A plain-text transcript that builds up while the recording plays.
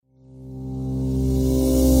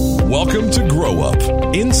Welcome to Grow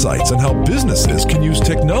Up, insights on how businesses can use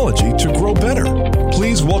technology to grow better.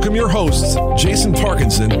 Please welcome your hosts, Jason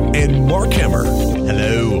Parkinson and Mark Hemmer.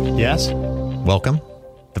 Hello. Yes. Welcome.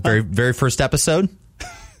 The very first episode.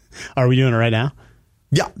 Are we doing it right now?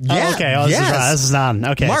 Yeah. Oh, okay. Oh, this is on.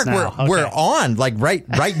 Okay. Mark, we're on like right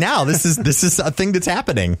now. This is a thing that's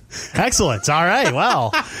happening. Excellent. All right.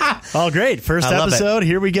 Well, great. First episode.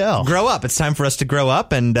 Here we go. Grow up. It's time for us to grow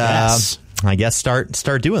up and yes. I guess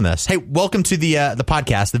start doing this. Hey, welcome to the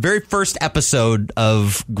podcast, the very first episode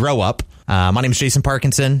of Grow Up. My name is Jason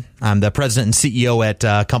Parkinson. I'm the president and CEO at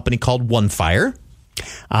a company called OneFire.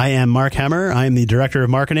 I am Mark Hemmer. I am the director of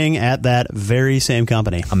marketing at that very same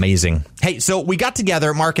company. Amazing. Hey, so we got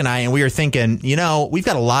together, Mark and I, and we were thinking, we've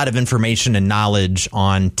got a lot of information and knowledge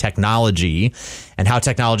on technology and how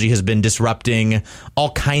technology has been disrupting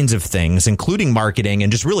all kinds of things, including marketing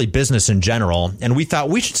and just really business in general. And we thought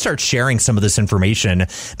we should start sharing some of this information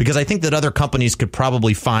because I think that other companies could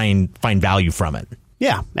probably find value from it.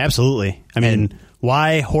 Yeah, absolutely. I mean,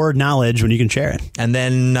 why hoard knowledge when you can share it? And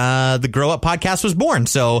then the Grow Up podcast was born.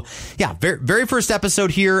 So, yeah, very first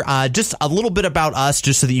episode here. Just a little bit about us,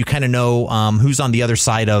 just so that you kind of know who's on the other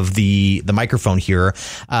side of the microphone here.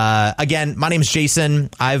 Again, my name is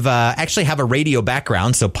Jason. I've actually have a radio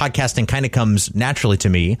background, so podcasting kind of comes naturally to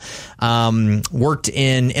me. Worked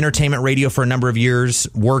in entertainment radio for a number of years.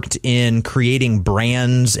 Worked in creating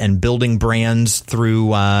brands and building brands through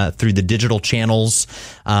the digital channels,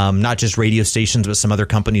 not just radio stations, with some other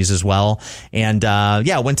companies as well. And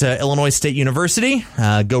went to Illinois State University.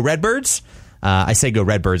 Go Redbirds. I say go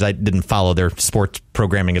Redbirds. I didn't follow their sports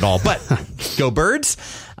programming at all, but go Birds.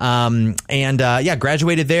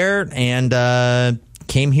 Graduated there and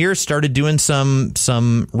came here, started doing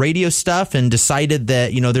some radio stuff and decided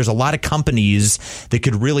that, there's a lot of companies that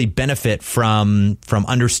could really benefit from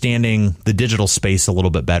understanding the digital space a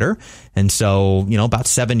little bit better. And so, about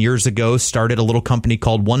 7 years ago, started a little company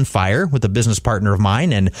called OneFire with a business partner of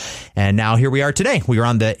mine. And now here we are today. We are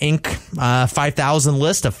on the Inc. 5000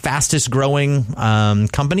 list of fastest growing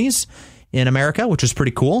companies in America, which is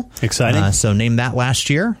pretty cool. Exciting. So named that last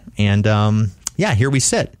year. And here we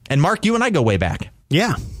sit. And Mark, you and I go way back.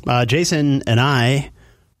 Yeah. Jason and I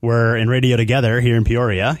were in radio together here in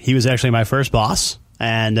Peoria. He was actually my first boss.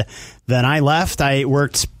 And then I left. I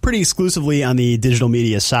worked pretty exclusively on the digital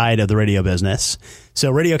media side of the radio business. So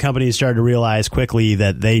radio companies started to realize quickly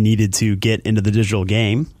that they needed to get into the digital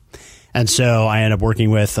game. And so I ended up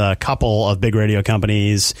working with a couple of big radio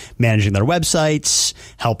companies, managing their websites,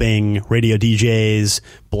 helping radio DJs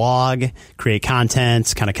blog, create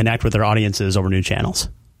content, kind of connect with their audiences over new channels.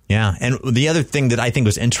 Yeah. And the other thing that I think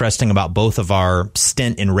was interesting about both of our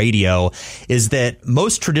stint in radio is that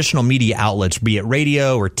most traditional media outlets, be it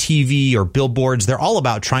radio or TV or billboards, they're all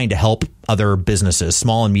about trying to help other businesses,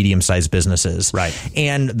 small and medium-sized businesses. Right.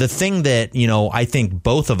 And the thing that, I think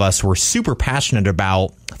both of us were super passionate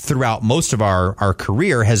about throughout most of our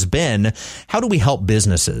career has been, how do we help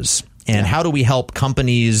businesses? And how do we help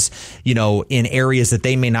companies, in areas that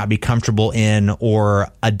they may not be comfortable in, or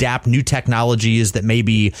adapt new technologies that may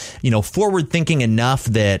be, forward thinking enough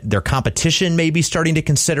that their competition may be starting to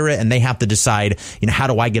consider it, and they have to decide, how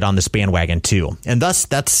do I get on this bandwagon too? And thus,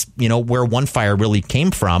 that's, where OneFire really came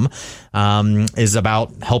from, is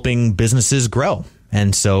about helping businesses grow.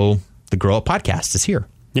 And so the Grow Up podcast is here.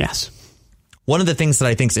 Yes. One of the things that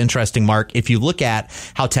I think is interesting, Mark, if you look at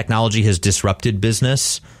how technology has disrupted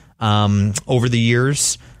business over the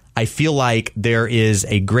years, I feel like there is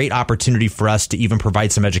a great opportunity for us to even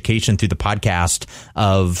provide some education through the podcast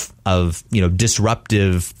of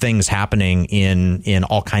disruptive things happening in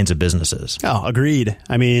all kinds of businesses. Oh, agreed.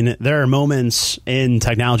 I mean, there are moments in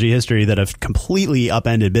technology history that have completely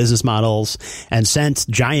upended business models and sent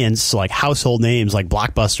giants like household names like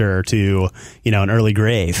Blockbuster to, an early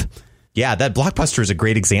grave. Yeah, that Blockbuster is a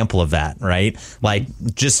great example of that, right? Like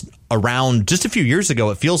just a few years ago,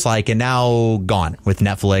 it feels like, and now gone with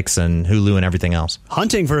Netflix and Hulu and everything else.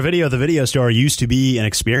 Hunting for a video at the video store used to be an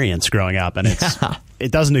experience growing up, and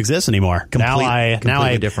it doesn't exist anymore. Now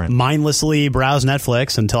I different. Mindlessly browse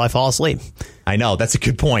Netflix until I fall asleep. I know. That's a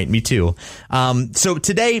good point. Me too. So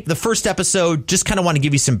today, the first episode, just kind of want to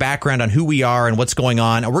give you some background on who we are and what's going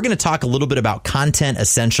on. And we're going to talk a little bit about content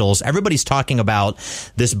essentials. Everybody's talking about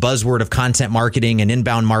this buzzword of content marketing and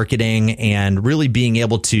inbound marketing, and really being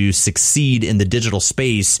able to succeed in the digital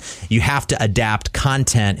space, you have to adapt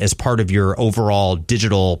content as part of your overall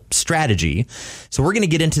digital strategy. So we're going to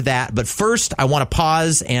get into that. But first, I want to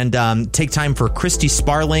pause and take time for Christy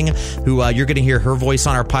Sparling, who you're going to hear her voice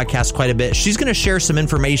on our podcast quite a bit. She's going to share some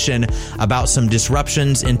information about some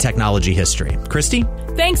disruptions in technology history. Christy?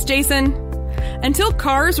 Thanks, Jason. Until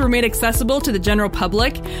cars were made accessible to the general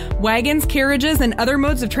public, wagons, carriages, and other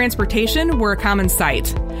modes of transportation were a common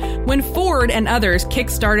sight. When Ford and others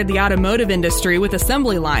kick-started the automotive industry with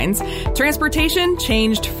assembly lines, transportation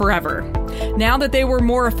changed forever. Now that they were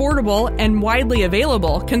more affordable and widely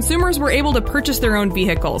available, consumers were able to purchase their own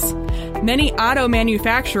vehicles. Many auto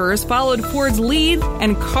manufacturers followed Ford's lead,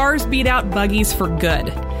 and cars beat out buggies for good.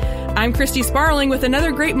 I'm Christy Sparling with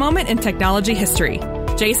another great moment in technology history.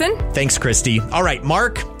 Jason? Thanks, Christy. All right,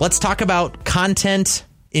 Mark, let's talk about content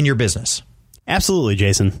in your business. Absolutely,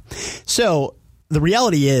 Jason. So the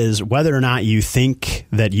reality is, whether or not you think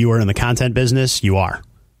that you are in the content business, you are.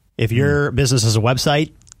 If your business has a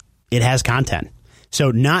website, it has content.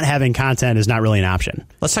 So not having content is not really an option.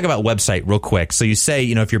 Let's talk about website real quick. So you say,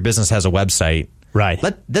 if your business has a website, right?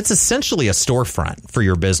 That's essentially a storefront for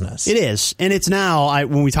your business. It is. And it's now,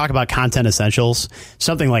 when we talk about content essentials,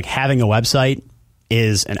 something like having a website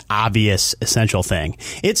is an obvious essential thing.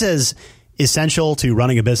 It's as essential to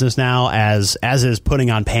running a business now as is putting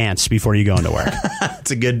on pants before you go into work.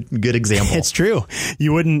 It's a good example. It's true.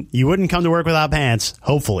 You wouldn't come to work without pants,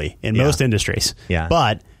 hopefully, in most industries. Yeah.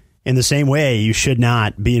 But in the same way, you should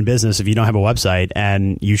not be in business if you don't have a website,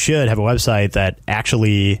 and you should have a website that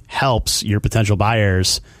actually helps your potential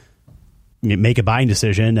buyers make a buying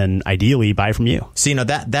decision and ideally buy from you. So,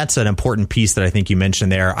 that's an important piece that I think you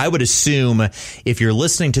mentioned there. I would assume if you're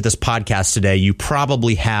listening to this podcast today, you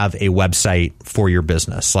probably have a website for your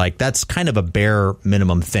business. Like, that's kind of a bare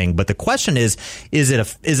minimum thing. But the question is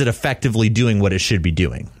it effectively doing what it should be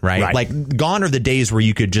doing, right? Like, gone are the days where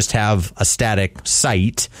you could just have a static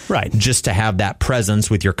site, right, just to have that presence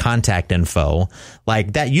with your contact info.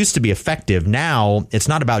 Like, that used to be effective. Now it's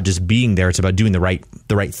not about just being there. It's about doing the right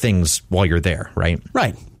things while you're there, right?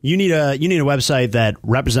 Right. You need a website that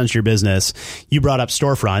represents your business. You brought up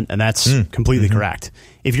storefront, and that's completely correct.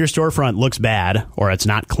 If your storefront looks bad, or it's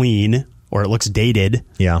not clean, or it looks dated,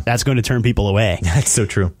 that's going to turn people away. That's so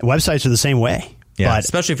true. Websites are the same way. Yeah,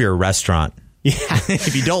 especially if you're a restaurant. Yeah.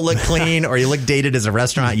 If you don't look clean or you look dated as a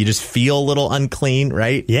restaurant, you just feel a little unclean,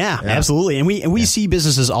 right? Yeah, absolutely. And we see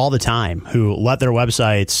businesses all the time who let their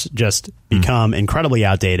websites just become incredibly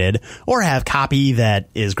outdated or have copy that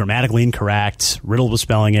is grammatically incorrect, riddled with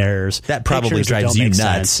spelling errors. That probably drives you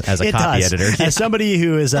nuts as a copy editor. As somebody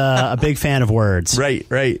who is a big fan of words.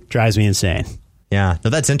 Right. Drives me insane. Yeah.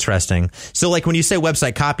 No, that's interesting. So, like, when you say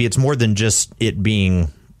website copy, it's more than just it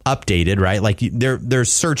being updated, right? Like,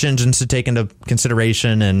 there's search engines to take into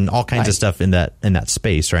consideration and all kinds of stuff in that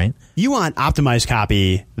space, right? You want optimized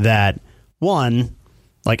copy that, one,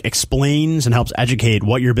 like, explains and helps educate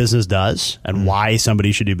what your business does and why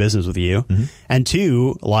somebody should do business with you, and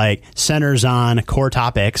two, like, centers on core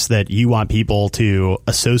topics that you want people to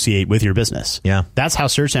associate with your business. Yeah, that's how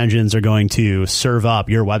search engines are going to serve up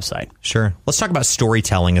your website. Sure. Let's talk about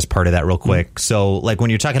storytelling as part of that real quick. So, like, when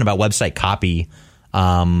you're talking about website copy,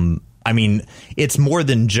 I mean, it's more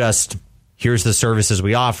than just here's the services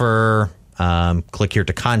we offer. Click here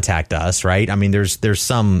to contact us, right? I mean, there's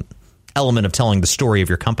some element of telling the story of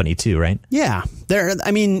your company too, right? Yeah.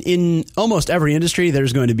 In almost every industry,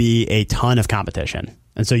 there's going to be a ton of competition.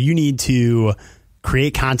 And so you need to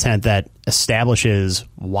create content that establishes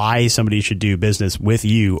why somebody should do business with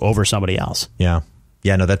you over somebody else. Yeah.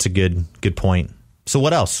 No, that's a good point. So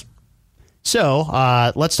what else?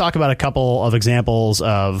 So let's talk about a couple of examples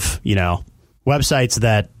of, websites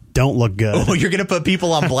that don't look good. Oh, you're going to put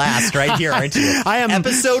people on blast right here, aren't you? I am.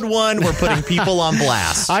 Episode 1, we're putting people on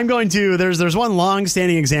blast. I'm going to. There's one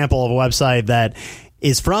long-standing example of a website that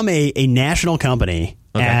is from a national company,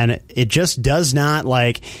 and it just does not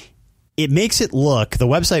the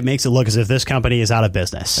website makes it look as if this company is out of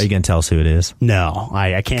business. Are you going to tell us who it is? No,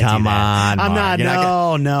 I can't. Come do that. on, I'm Mark.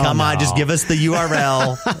 not. Come on, just give us the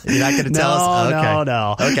URL. You're not going to tell us? Okay.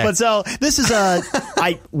 No. Okay. But so this is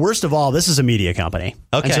worst of all, this is a media company.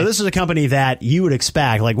 Okay. And so this is a company that you would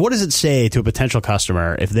expect, what does it say to a potential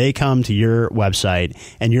customer if they come to your website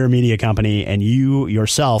and you're a media company and you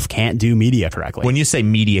yourself can't do media correctly? When you say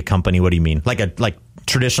media company, what do you mean? Like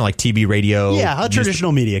traditional, like TV, radio? Yeah, a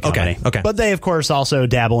traditional media company. Okay. But they, of course, also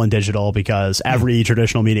dabble in digital because every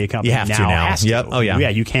traditional media company has to. Yep. Oh, yeah. Yeah,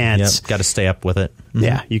 you can't. Yep. Got to stay up with it. Mm-hmm.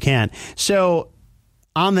 Yeah, you can. So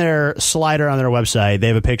on their slider on their website, they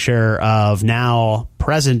have a picture of now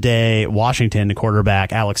present-day Washington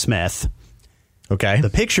quarterback Alex Smith. Okay. The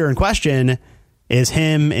picture in question is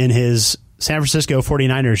him in his San Francisco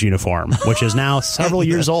 49ers uniform, which is now several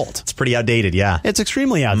years old. It's pretty outdated, yeah. It's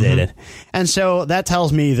extremely outdated. Mm-hmm. And so that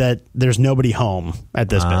tells me that there's nobody home at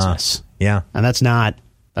this business. Yeah. And that's not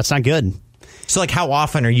good. So, how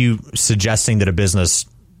often are you suggesting that a business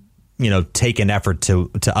take an effort to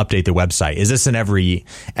update their website? Is this an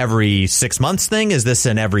every 6 months thing? Is this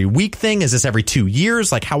an every week thing? Is this every 2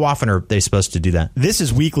 years? Like, how often are they supposed to do that? This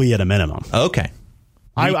is weekly at a minimum. Okay.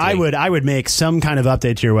 I would make some kind of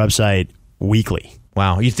update to your website weekly.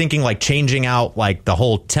 Wow. Are you thinking like changing out like the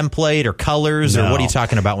whole template or colors, or what are you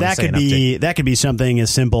talking about when you say an update? That could be something as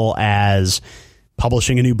simple as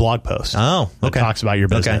publishing a new blog post. Oh, okay. That talks about your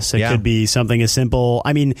business. Okay. It could be something as simple.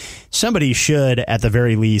 I mean, somebody should, at the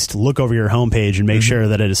very least, look over your homepage and make sure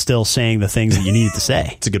that it is still saying the things that you need it to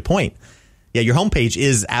say. It's a good point. Yeah, your homepage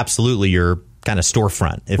is absolutely your kind of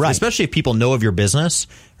storefront, Right. Especially if people know of your business,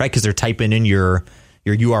 right? Because they're typing in your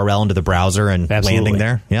URL into the browser and landing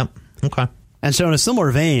there. Yep. Okay. And so in a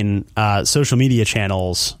similar vein, social media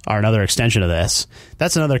channels are another extension of this.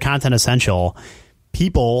 That's another content essential.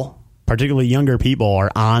 People, particularly younger people,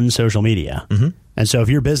 are on social media. Mm-hmm. And so if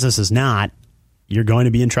your business is not, you're going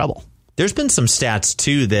to be in trouble. There's been some stats,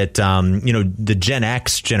 too, that, the Gen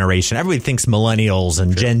X generation, everybody thinks millennials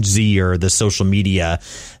and Gen Z are the social media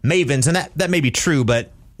mavens. And that may be true,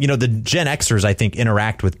 but, the Gen Xers, I think,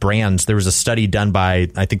 interact with brands. There was a study done by,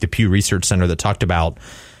 I think, the Pew Research Center that talked about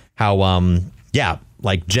how,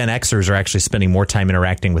 like Gen Xers are actually spending more time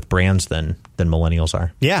interacting with brands than millennials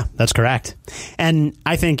are. Yeah, that's correct. And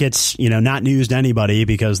I think it's, not news to anybody,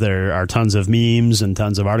 because there are tons of memes and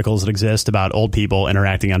tons of articles that exist about old people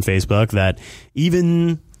interacting on Facebook, that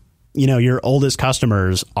even, your oldest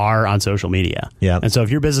customers are on social media. Yeah. And so if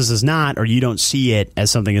your business is not, or you don't see it as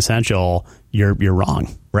something essential, you're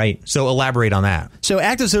wrong. Right. So elaborate on that. So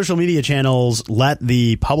active social media channels let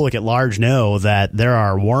the public at large know that there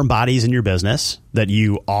are warm bodies in your business, that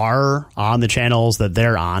you are on the channels that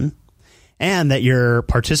they're on, and that you're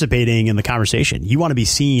participating in the conversation. You want to be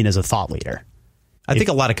seen as a thought leader. I think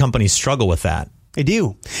a lot of companies struggle with that. They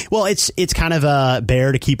do. Well, it's kind of a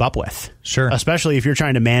bear to keep up with. Sure. Especially if you're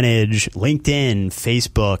trying to manage LinkedIn,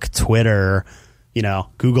 Facebook, Twitter,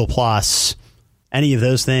 Google Plus, any of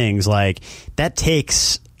those things. Like, that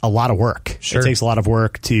takes a lot of work. Sure. It takes a lot of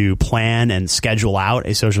work to plan and schedule out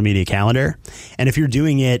a social media calendar. And if you're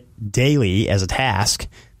doing it daily as a task,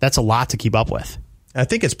 that's a lot to keep up with. I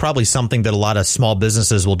think it's probably something that a lot of small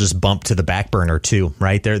businesses will just bump to the back burner too,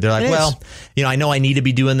 right? They're like, well, I know I need to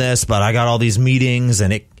be doing this, but I got all these meetings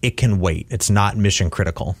and it can wait. It's not mission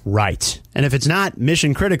critical. Right. And if it's not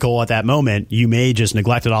mission critical at that moment, you may just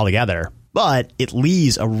neglect it altogether, but it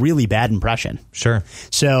leaves a really bad impression. Sure.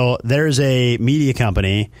 So there's a media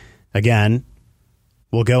company, again,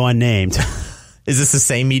 will go unnamed. Is this the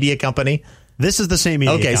same media company? This is the same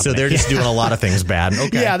media company. Okay, so they're just doing a lot of things bad.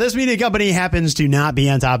 Okay. Yeah, this media company happens to not be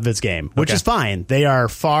on top of its game, which is fine. They are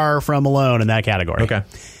far from alone in that category. Okay.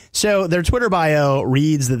 So their Twitter bio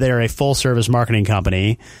reads that they're a full-service marketing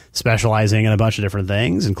company specializing in a bunch of different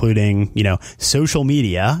things, including, social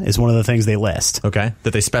media is one of the things they list. Okay.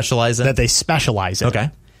 That they specialize in? That they specialize in.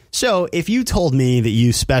 Okay. So if you told me that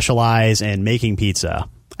you specialize in making pizza,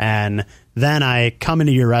 and then I come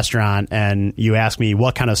into your restaurant and you ask me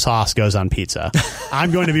what kind of sauce goes on pizza,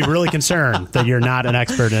 I'm going to be really concerned that you're not an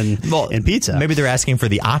expert in pizza. Maybe they're asking for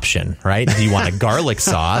the option, right? Do you want a garlic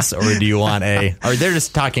sauce, or do you want or they're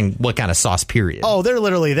just talking what kind of sauce, period? Oh, they're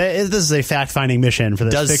literally, this is a fact-finding mission for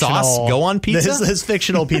this Does fictional... sauce go on pizza? This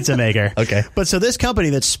fictional pizza maker. Okay. But so this company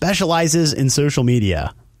that specializes in social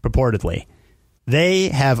media, purportedly, they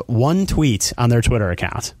have one tweet on their Twitter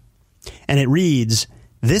account, and it reads,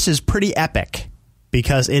 "This is pretty epic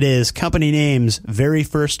because it is company name's very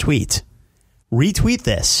first tweet. Retweet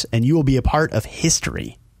this and you will be a part of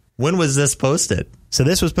history." When was this posted? So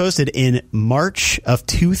this was posted in March of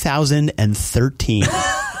 2013.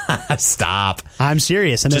 Stop. I'm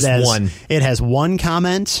serious. And Just it has one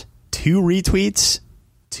comment, 2 retweets,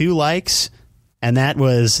 2 likes, and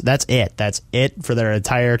that's it. That's it for their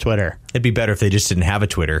entire Twitter. It'd be better if they just didn't have a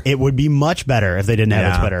Twitter. It would be much better if they didn't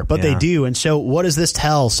have a Twitter, but they do. And so what does this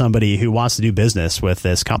tell somebody who wants to do business with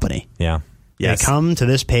this company? Yeah. Yes. They come to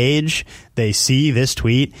this page, they see this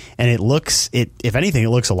tweet, and if anything, it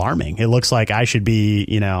looks alarming. It looks like I should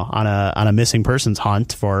be, on a missing persons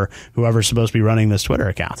hunt for whoever's supposed to be running this Twitter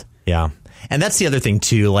account. Yeah. And that's the other thing,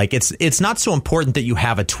 too. Like, it's not so important that you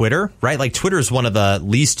have a Twitter, right? Like, Twitter is one of the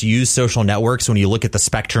least used social networks when you look at the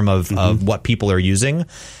spectrum of what people are using.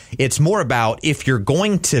 It's more about, if you're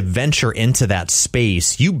going to venture into that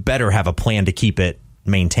space, you better have a plan to keep it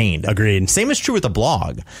maintained. Agreed. Same is true with a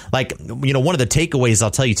blog. Like, one of the takeaways I'll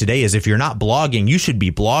tell you today is, if you're not blogging, you should be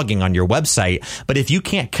blogging on your website. But if you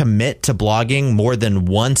can't commit to blogging more than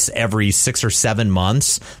once every 6 or 7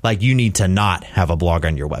 months, like, you need to not have a blog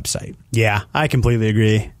on your website. Yeah, I completely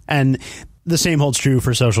agree. And the same holds true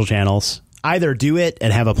for social channels. Either do it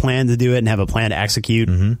and have a plan to do it and have a plan to execute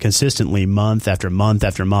consistently month after month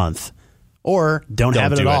after month, or don't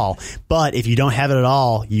have it at all. But if you don't have it at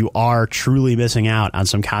all, you are truly missing out on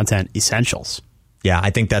some content essentials. Yeah, I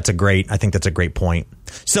think that's a great point.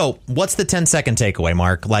 So what's the 10-second takeaway,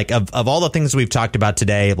 Mark? Like of all the things we've talked about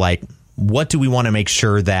today, like what do we want to make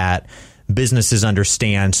sure that businesses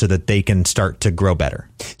understand so that they can start to grow better?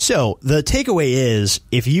 So the takeaway is,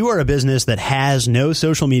 if you are a business that has no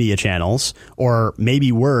social media channels, or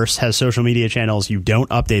maybe worse, has social media channels you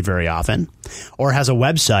don't update very often, or has a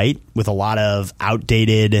website with a lot of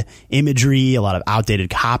outdated imagery, a lot of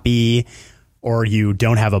outdated copy, or you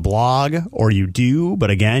don't have a blog, or you do,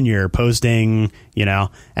 but again, you're posting,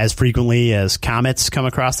 as frequently as comets come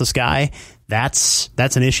across the sky, that's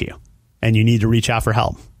an issue, and you need to reach out for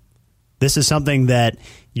help. This is something that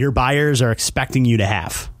your buyers are expecting you to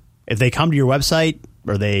have. If they come to your website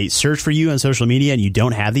or they search for you on social media and you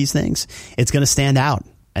don't have these things, it's going to stand out,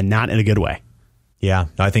 and not in a good way. Yeah,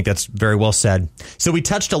 I think that's very well said. So we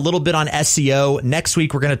touched a little bit on SEO. Next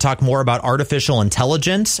week, we're going to talk more about artificial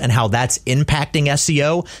intelligence and how that's impacting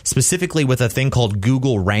SEO, specifically with a thing called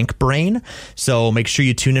Google Rank Brain. So make sure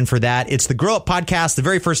you tune in for that. It's the Grow Up Podcast, the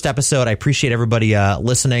very first episode. I appreciate everybody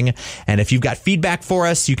listening. And if you've got feedback for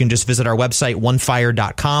us, you can just visit our website,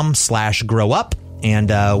 onefire.com/growup. And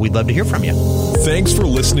we'd love to hear from you. Thanks for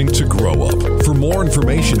listening to Grow Up. For more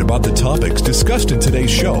information about the topics discussed in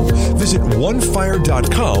today's show, visit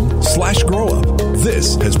onefire.com/growup.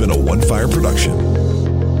 This has been a One Fire production.